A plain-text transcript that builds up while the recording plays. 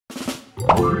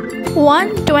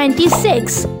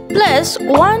126 plus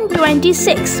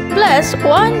 126 plus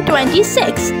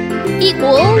 126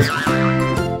 equals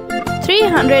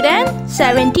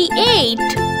 378.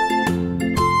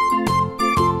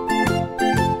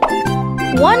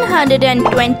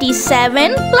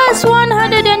 127 plus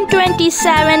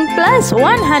 127 plus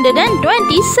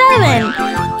 127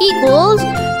 equals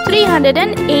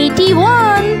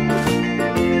 381.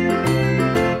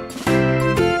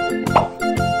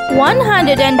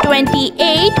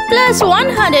 128 plus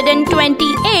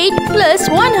 128 plus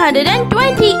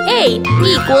 128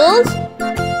 equals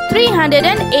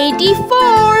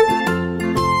 384.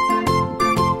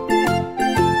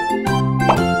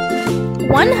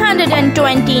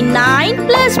 129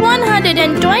 plus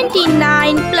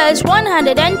 129 plus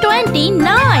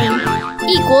 129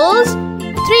 equals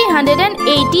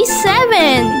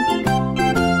 387.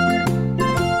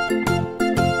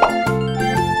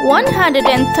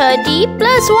 130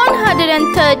 plus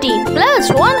 130 plus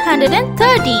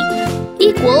 130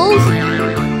 equals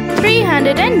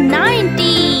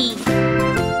 390.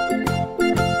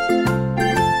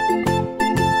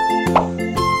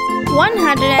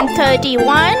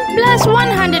 131 plus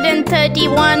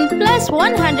 131 plus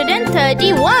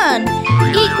 131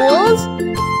 equals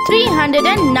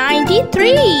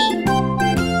 393.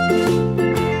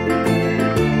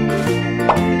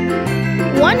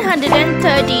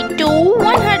 132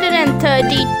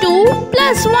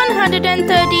 plus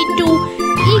 132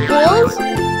 equals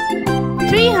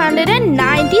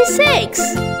 396.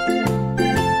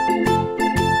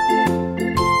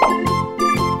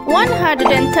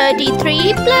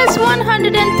 133 plus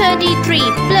 133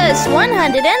 plus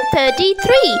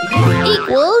 133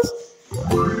 equals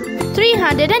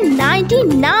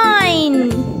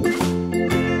 399.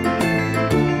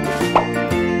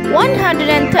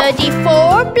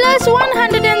 134 plus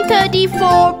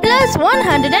 134 plus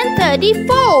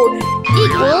 134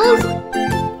 equals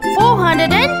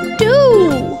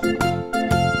 402.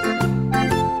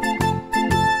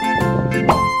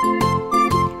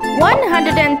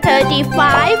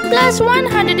 135 plus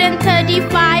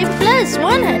 135 plus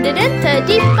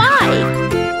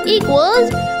 135 equals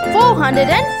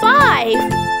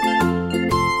 405.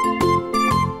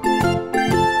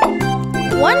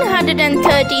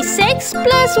 136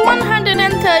 plus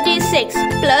 136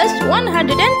 plus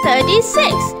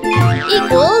 136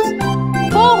 equals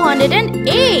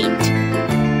 408.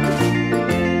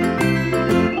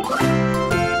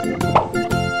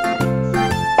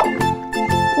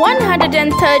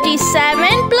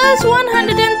 137 plus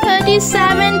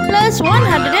 137 plus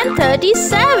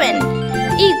 137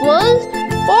 equals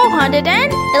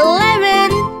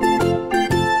 411.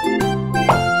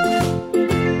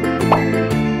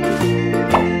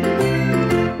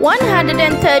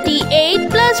 138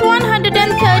 plus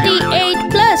 138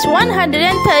 plus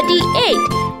 138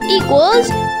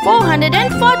 equals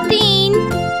 414.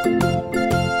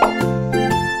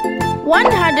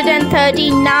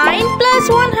 139 plus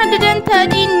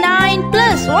 139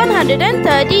 plus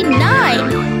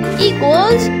 139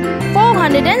 equals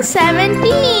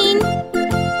 417.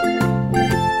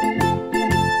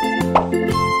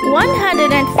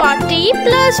 140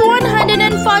 plus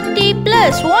 140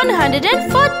 plus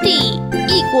 140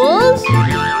 equals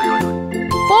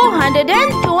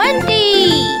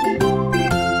 420.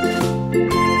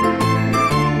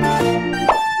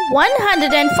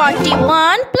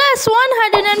 141 plus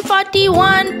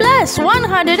 141 plus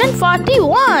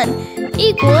 141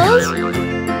 equals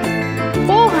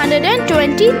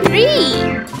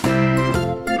 423.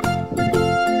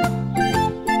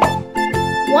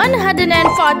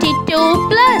 142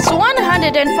 plus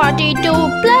 142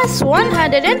 plus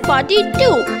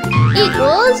 142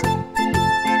 equals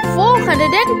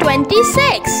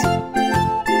 426.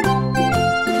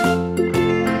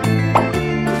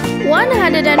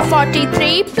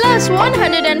 143 plus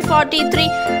 143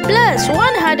 plus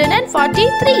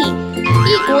 143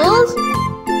 equals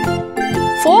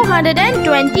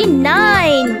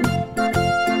 429.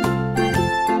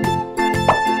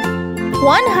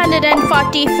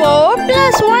 144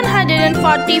 plus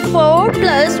 144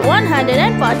 plus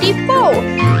 144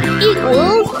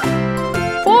 equals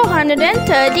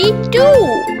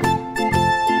 432.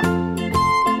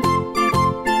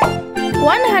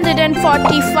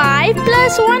 145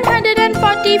 plus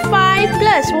 145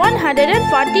 plus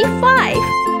 145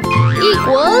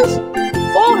 equals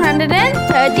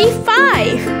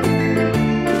 435.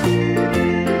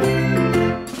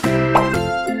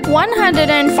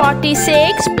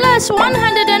 146 plus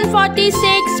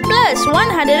 146 plus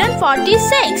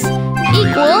 146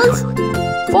 equals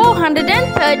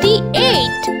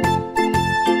 438.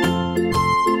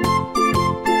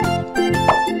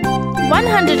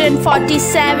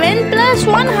 147 plus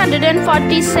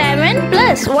 147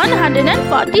 plus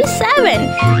 147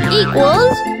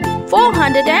 equals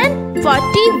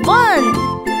 441.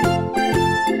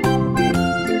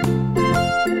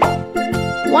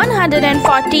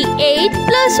 148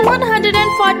 plus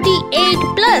 148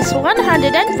 plus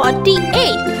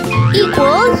 148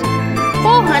 equals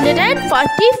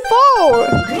 444.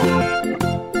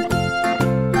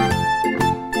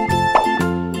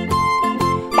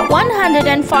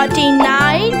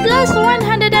 149 plus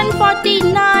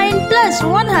 149 plus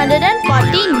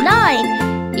 149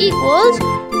 equals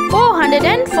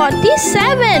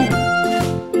 447.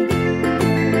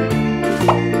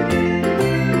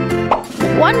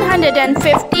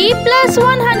 150 plus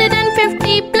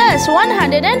 150 plus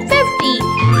 150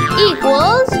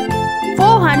 equals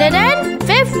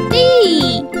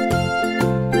 450.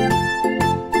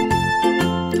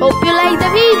 Hope you like the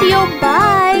video.